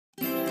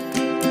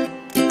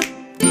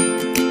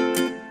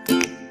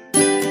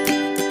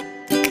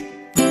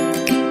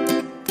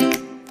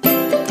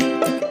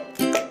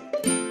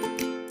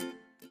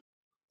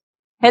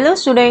Hello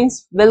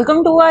students,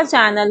 welcome to our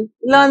channel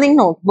Learning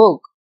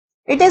Notebook.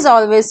 It is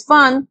always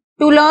fun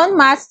to learn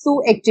maths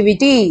through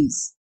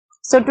activities.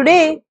 So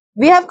today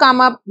we have come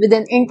up with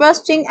an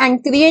interesting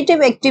and creative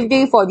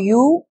activity for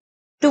you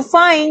to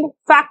find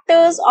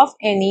factors of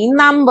any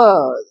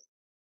number.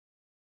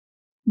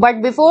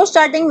 But before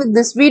starting with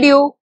this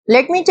video,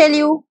 let me tell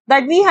you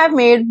that we have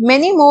made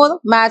many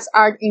more maths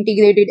art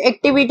integrated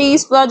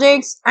activities,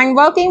 projects and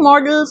working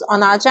models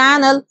on our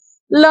channel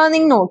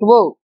Learning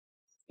Notebook.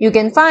 You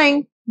can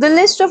find the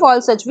list of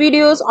all such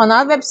videos on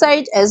our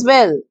website as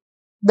well.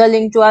 The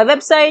link to our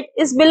website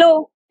is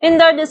below in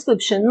the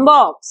description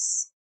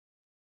box.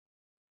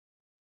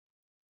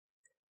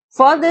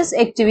 For this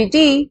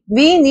activity,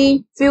 we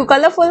need few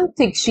colorful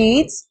thick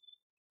sheets,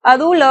 a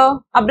ruler,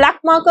 a black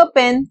marker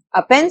pen,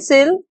 a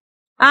pencil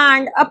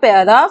and a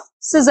pair of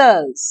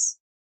scissors.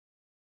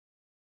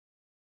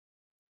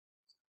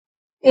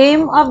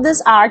 Aim of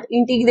this art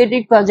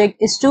integrated project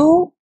is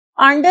to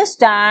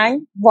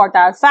understand what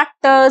are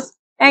factors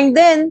and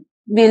then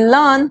we'll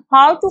learn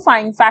how to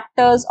find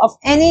factors of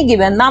any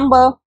given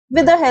number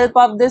with the help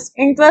of this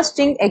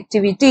interesting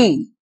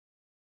activity.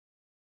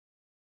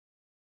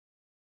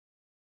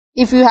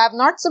 If you have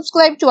not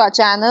subscribed to our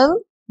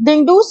channel,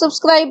 then do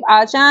subscribe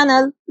our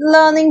channel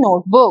Learning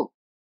Notebook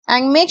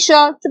and make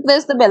sure to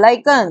press the bell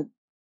icon.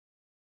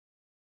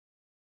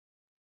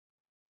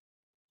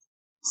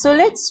 So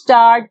let's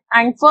start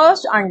and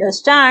first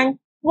understand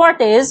what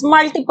is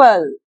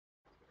multiple.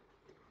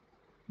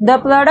 The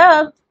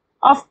product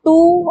of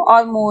two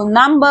or more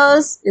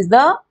numbers is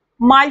the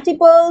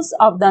multiples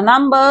of the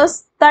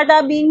numbers that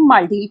are being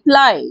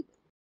multiplied.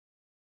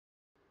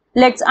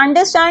 Let's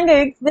understand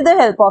it with the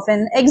help of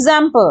an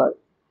example.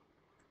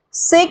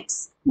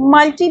 6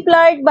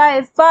 multiplied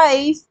by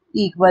 5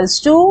 equals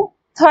to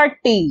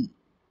 30.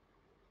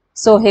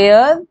 So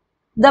here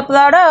the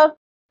product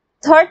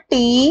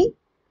 30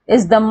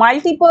 is the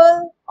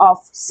multiple of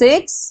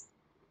 6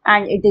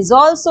 and it is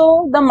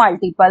also the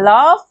multiple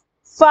of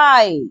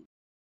 5.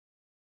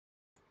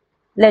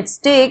 Let's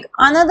take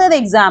another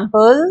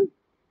example.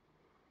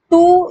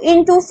 2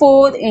 into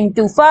 4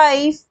 into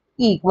 5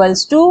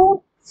 equals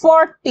to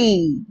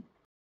 40.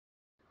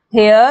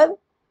 Here,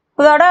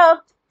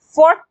 product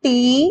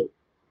 40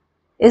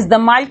 is the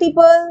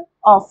multiple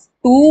of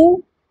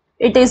 2,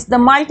 it is the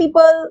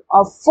multiple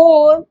of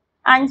 4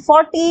 and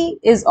 40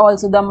 is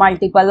also the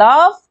multiple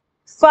of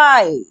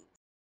 5.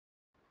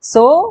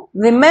 So,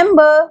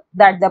 remember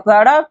that the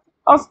product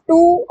of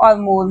two or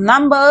more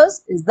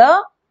numbers is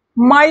the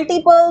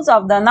multiples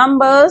of the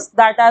numbers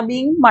that are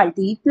being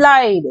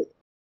multiplied.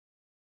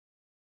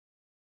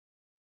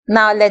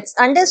 Now let's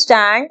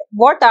understand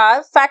what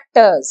are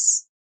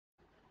factors.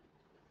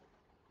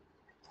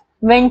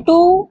 When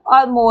two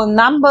or more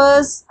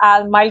numbers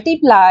are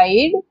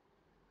multiplied,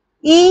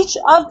 each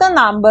of the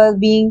number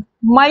being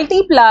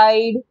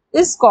multiplied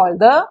is called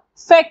the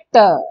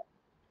factor.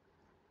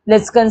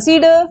 Let's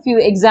consider few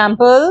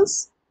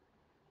examples.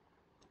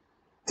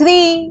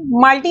 3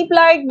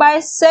 multiplied by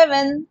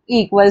 7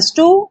 equals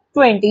to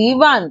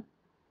 21.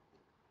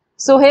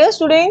 So here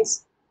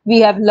students, we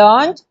have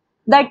learnt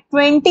that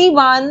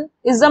 21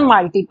 is a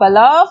multiple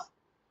of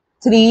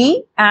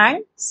 3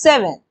 and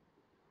 7.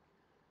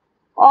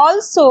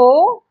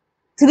 Also,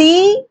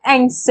 3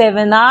 and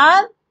 7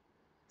 are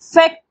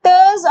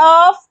factors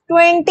of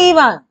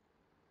 21.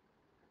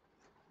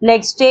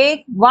 Let's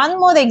take one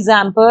more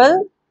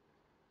example.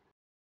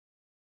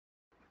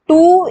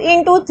 2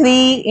 into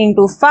 3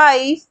 into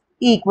 5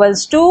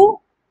 equals to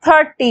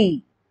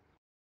 30.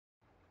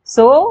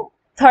 So,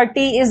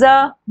 30 is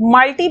a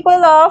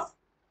multiple of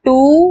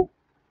 2,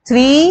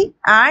 3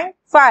 and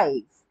 5.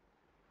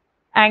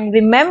 And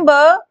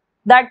remember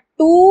that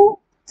 2,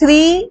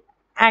 3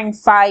 and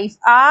 5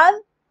 are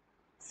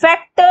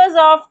factors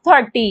of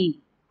 30.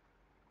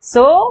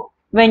 So,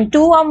 when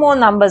two or more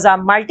numbers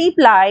are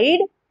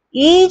multiplied,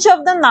 each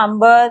of the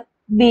number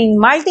being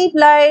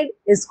multiplied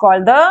is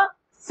called the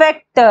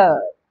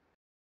factor.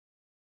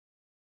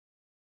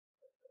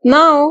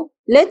 Now,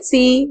 let's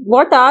see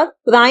what are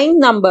prime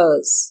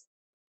numbers.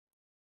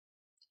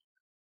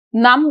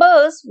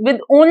 Numbers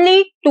with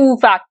only two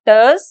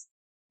factors,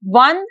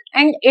 1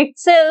 and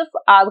itself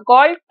are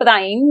called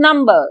prime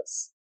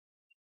numbers.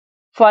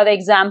 For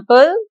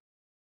example,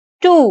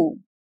 2.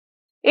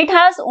 It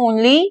has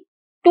only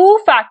two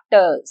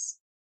factors,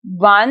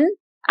 1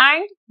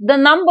 and the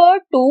number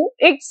 2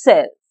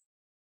 itself.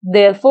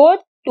 Therefore,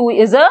 2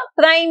 is a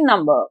prime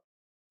number.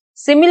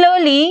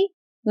 Similarly,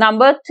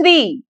 number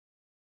 3.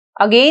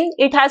 Again,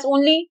 it has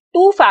only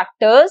two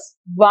factors,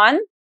 1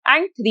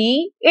 and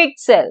 3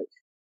 itself.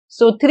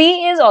 So,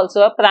 3 is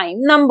also a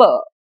prime number.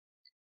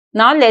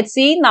 Now, let's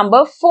see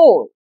number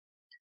 4.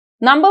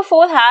 Number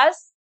 4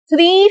 has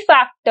three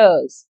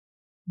factors,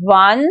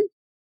 1,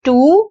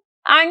 2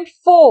 and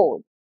 4.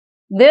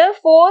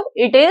 Therefore,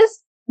 it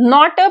is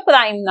not a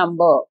prime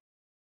number.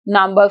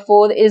 Number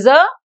 4 is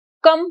a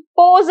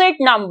composite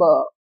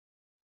number.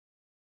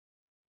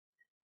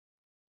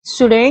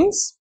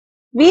 Students,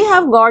 we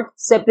have got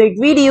separate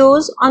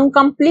videos on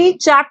complete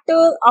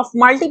chapter of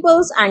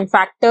multiples and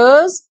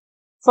factors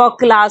for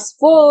class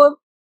 4,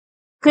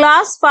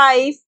 class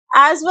 5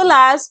 as well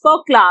as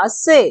for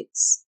class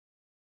 6.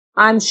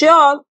 I'm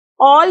sure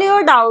all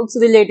your doubts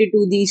related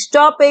to these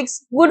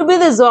topics would be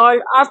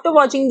resolved after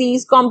watching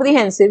these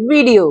comprehensive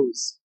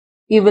videos.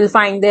 You will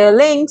find their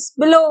links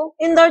below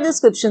in the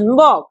description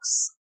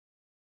box.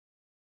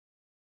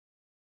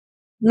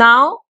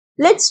 Now,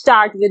 let's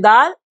start with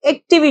our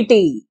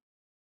activity.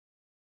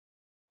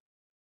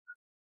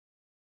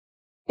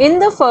 In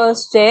the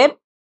first step,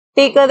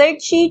 take a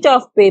red sheet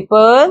of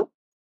paper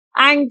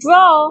and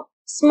draw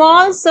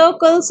small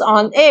circles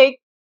on it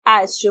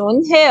as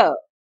shown here.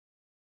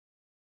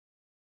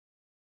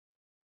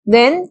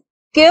 Then,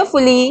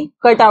 carefully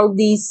cut out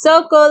these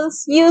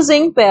circles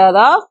using pair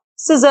of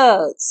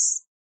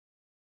scissors.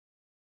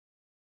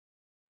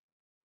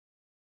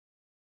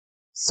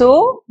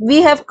 So,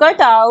 we have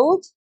cut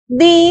out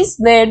these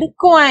red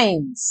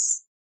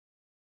coins.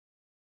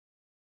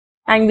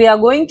 And we are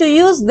going to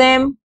use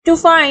them to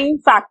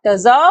find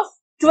factors of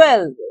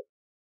 12.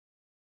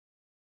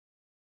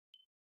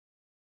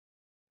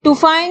 To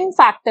find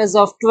factors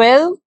of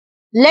 12,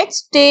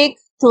 let's take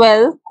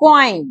 12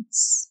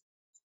 coins.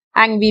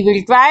 And we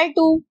will try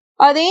to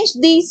arrange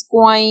these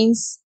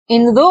coins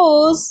in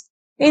rows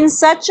in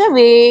such a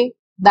way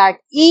that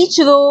each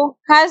row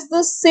has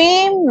the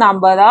same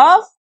number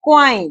of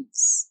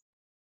coins.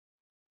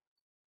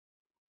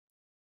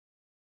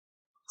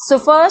 So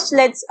first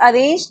let's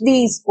arrange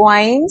these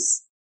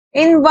coins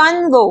in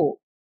one row.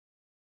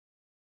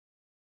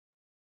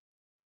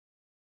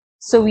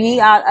 So we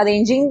are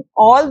arranging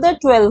all the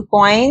 12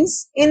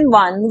 coins in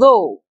one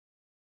row.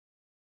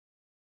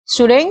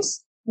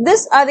 Students,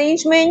 this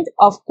arrangement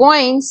of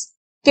coins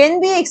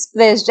can be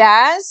expressed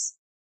as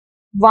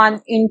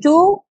 1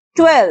 into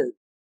 12.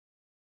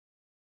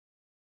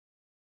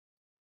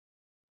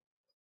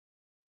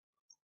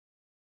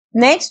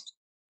 Next,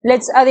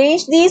 let's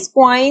arrange these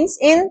coins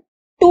in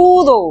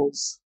two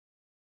rows.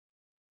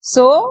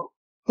 So,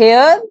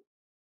 here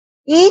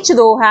each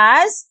row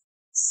has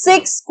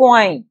 6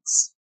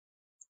 coins.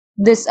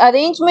 This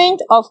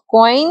arrangement of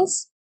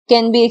coins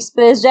can be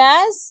expressed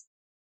as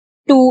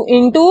 2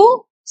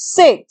 into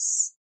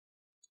 6.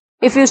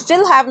 If you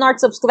still have not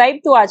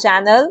subscribed to our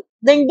channel,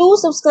 then do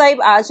subscribe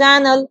our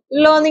channel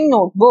Learning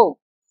Notebook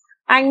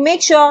and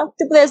make sure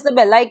to press the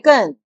bell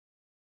icon.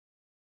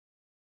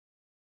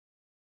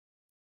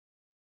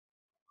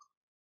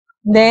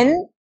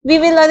 Then we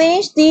will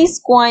arrange these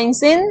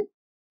coins in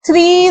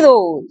 3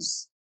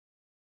 rows.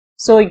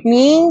 So it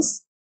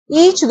means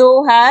each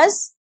row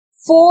has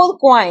 4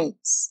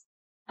 coins.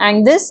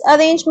 And this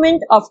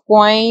arrangement of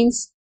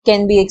coins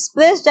can be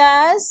expressed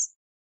as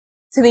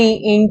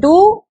 3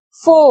 into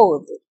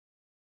 4.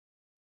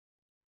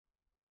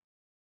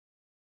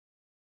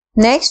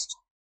 Next,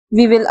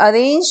 we will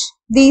arrange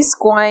these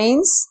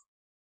coins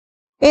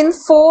in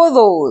 4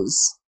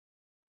 rows.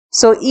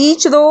 So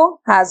each row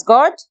has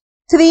got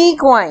 3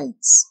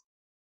 coins.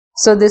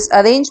 So this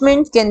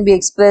arrangement can be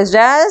expressed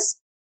as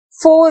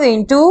 4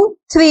 into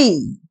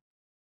 3.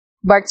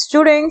 But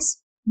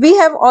students, we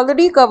have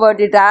already covered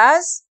it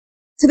as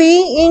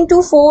 3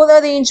 into 4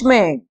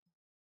 arrangement.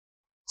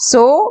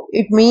 So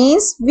it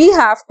means we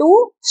have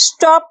to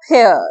stop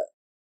here.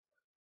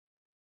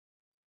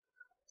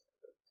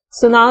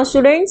 So now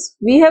students,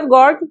 we have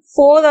got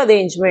 4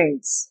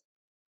 arrangements.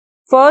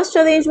 First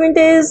arrangement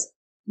is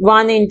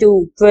 1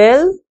 into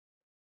 12.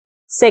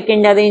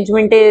 Second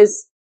arrangement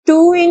is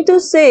 2 into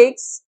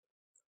 6.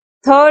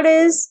 Third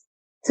is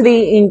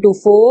 3 into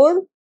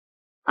 4.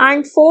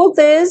 And fourth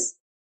is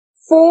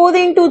 4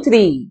 into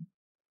 3.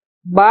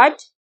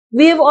 But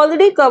we have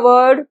already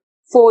covered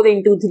 4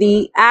 into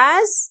 3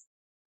 as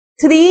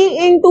 3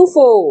 into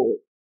 4.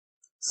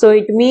 So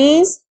it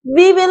means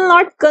we will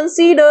not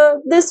consider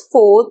this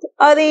fourth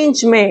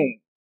arrangement.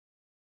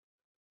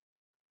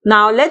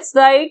 Now let's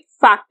write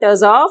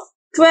factors of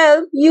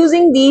 12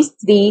 using these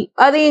 3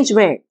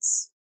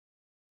 arrangements.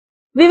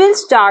 We will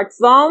start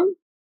from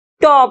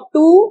top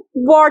to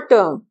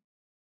bottom.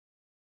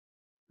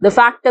 The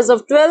factors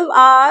of 12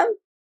 are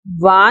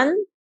 1,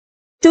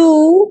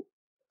 2,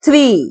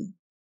 3.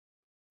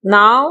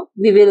 Now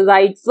we will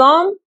write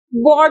from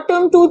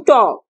bottom to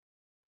top.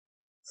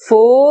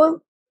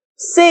 4,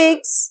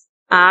 6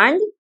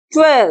 and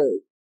 12.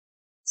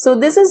 So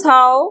this is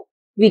how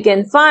we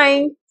can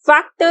find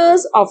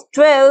factors of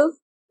 12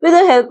 with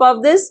the help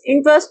of this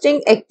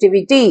interesting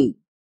activity.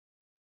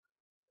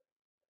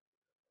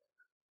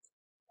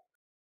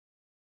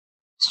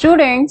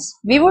 Students,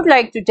 we would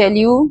like to tell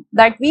you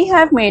that we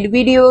have made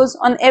videos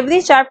on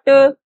every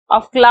chapter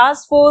of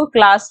class 4,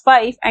 class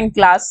 5 and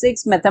class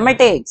 6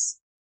 mathematics.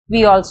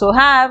 We also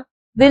have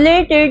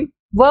related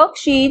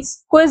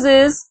worksheets,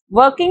 quizzes,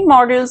 working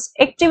models,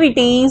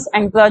 activities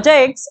and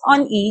projects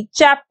on each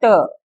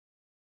chapter.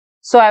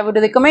 So I would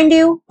recommend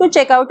you to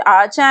check out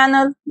our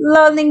channel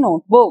Learning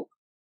Notebook.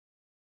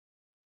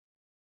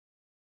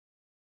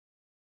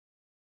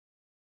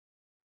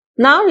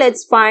 Now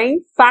let's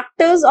find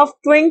factors of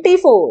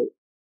 24.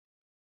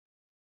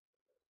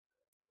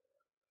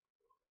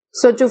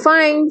 So to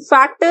find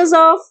factors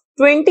of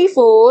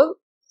 24,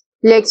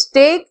 let's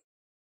take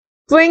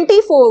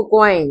 24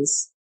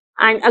 coins.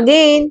 And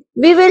again,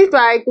 we will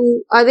try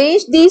to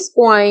arrange these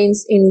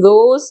coins in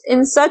rows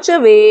in such a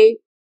way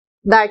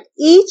that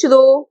each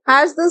row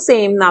has the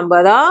same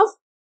number of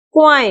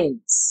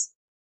coins.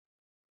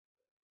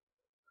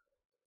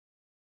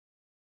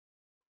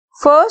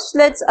 First,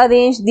 let's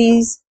arrange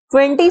these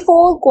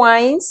 24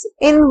 coins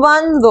in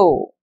one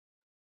row.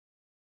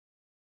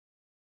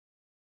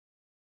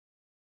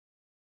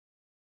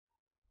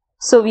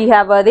 So we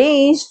have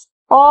arranged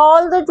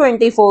all the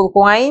 24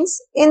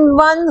 coins in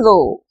one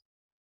row.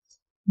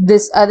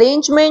 This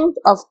arrangement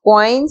of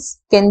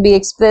coins can be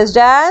expressed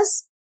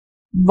as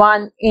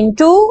 1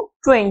 into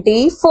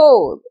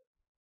 24.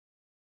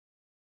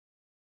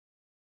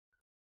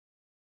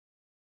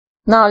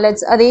 Now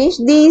let's arrange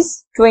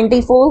these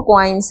 24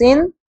 coins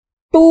in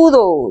two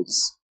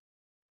rows.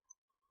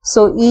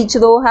 So each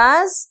row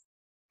has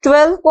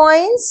 12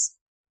 coins.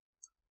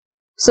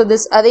 So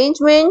this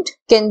arrangement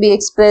can be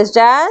expressed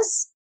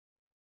as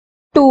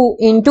 2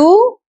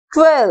 into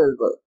 12.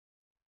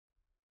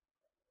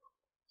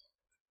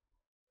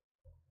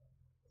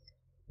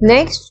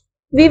 Next,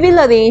 we will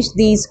arrange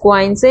these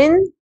coins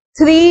in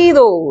 3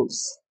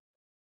 rows.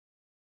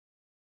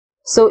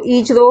 So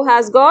each row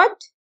has got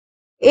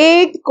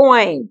 8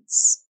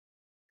 coins.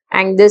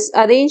 And this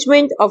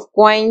arrangement of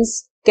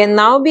coins can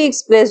now be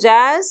expressed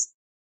as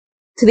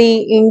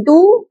 3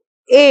 into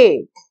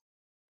 8.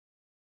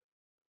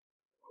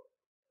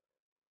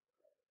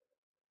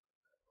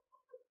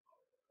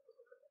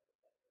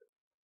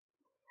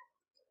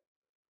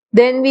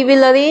 Then we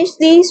will arrange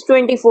these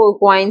 24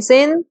 coins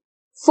in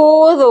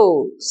 4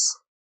 rows.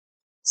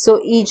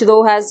 So each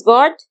row has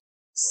got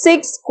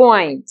 6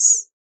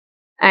 coins.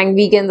 And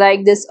we can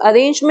write this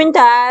arrangement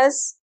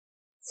as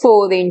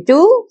 4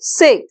 into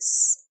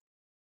 6.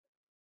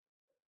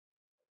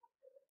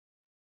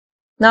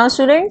 Now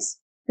students,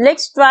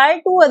 let's try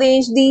to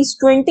arrange these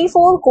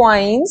 24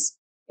 coins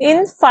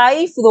in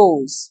 5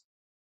 rows.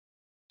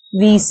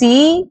 We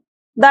see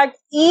that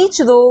each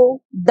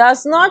row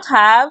does not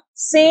have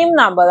same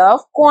number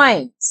of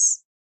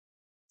coins.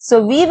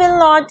 So we will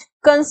not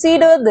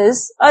consider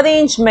this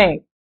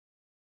arrangement.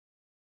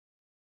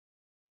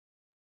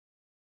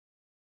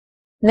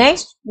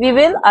 Next, we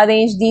will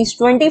arrange these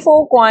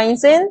 24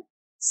 coins in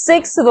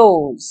 6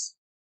 rows.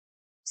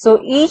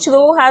 So each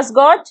row has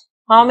got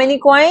how many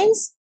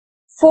coins?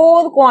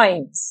 4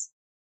 coins.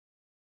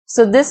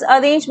 So this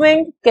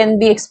arrangement can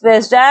be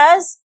expressed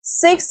as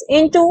 6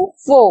 into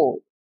 4.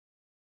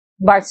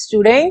 But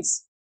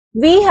students,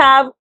 we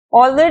have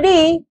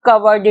already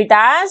covered it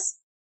as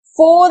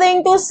 4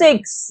 into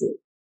 6.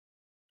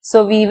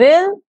 So we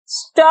will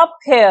stop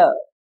here.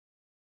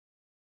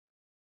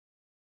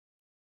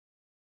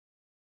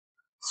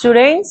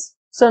 Students,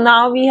 so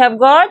now we have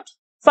got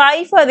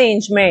 5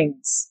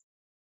 arrangements.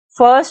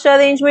 First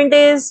arrangement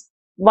is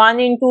 1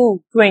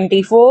 into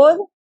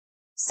 24.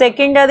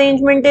 Second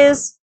arrangement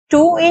is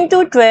 2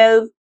 into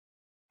 12.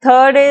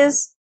 Third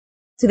is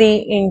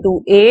 3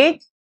 into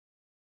 8.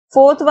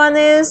 Fourth one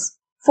is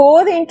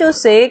 4 into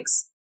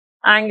 6.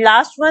 And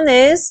last one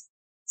is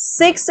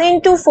 6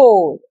 into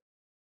 4.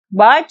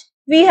 But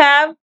we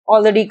have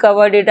already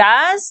covered it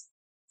as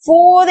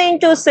 4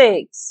 into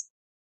 6.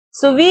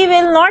 So we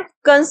will not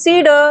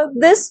consider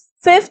this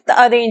fifth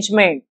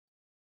arrangement.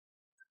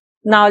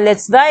 Now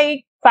let's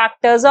write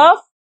factors of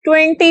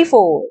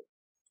 24.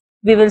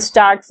 We will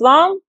start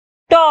from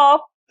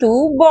top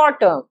to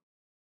bottom.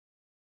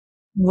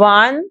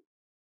 1,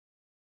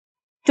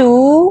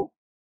 2,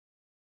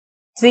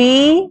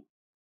 3,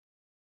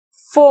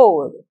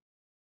 4.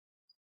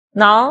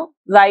 Now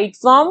write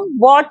from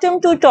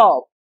bottom to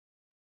top.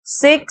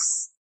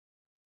 6,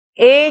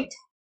 8,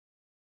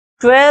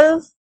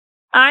 12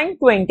 and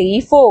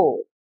 24.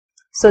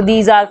 So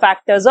these are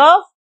factors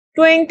of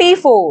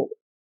 24.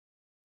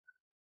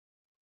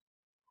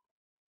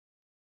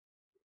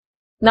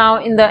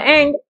 Now in the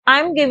end, I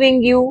am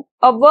giving you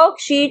a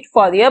worksheet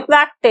for your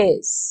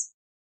practice.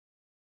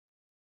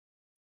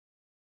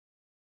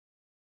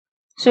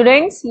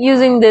 Students,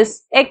 using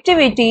this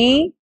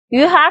activity,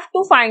 you have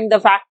to find the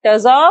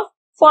factors of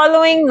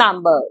following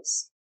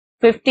numbers: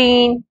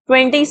 15,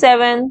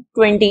 27,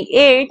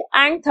 28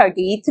 and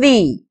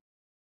 33.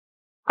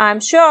 I am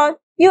sure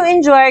you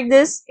enjoyed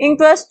this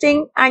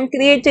interesting and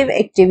creative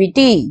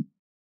activity.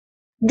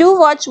 Do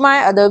watch my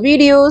other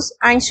videos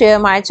and share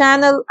my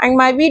channel and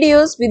my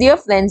videos with your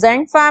friends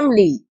and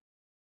family.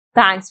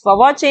 Thanks for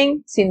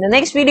watching. See you in the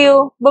next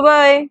video.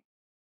 Bye-bye.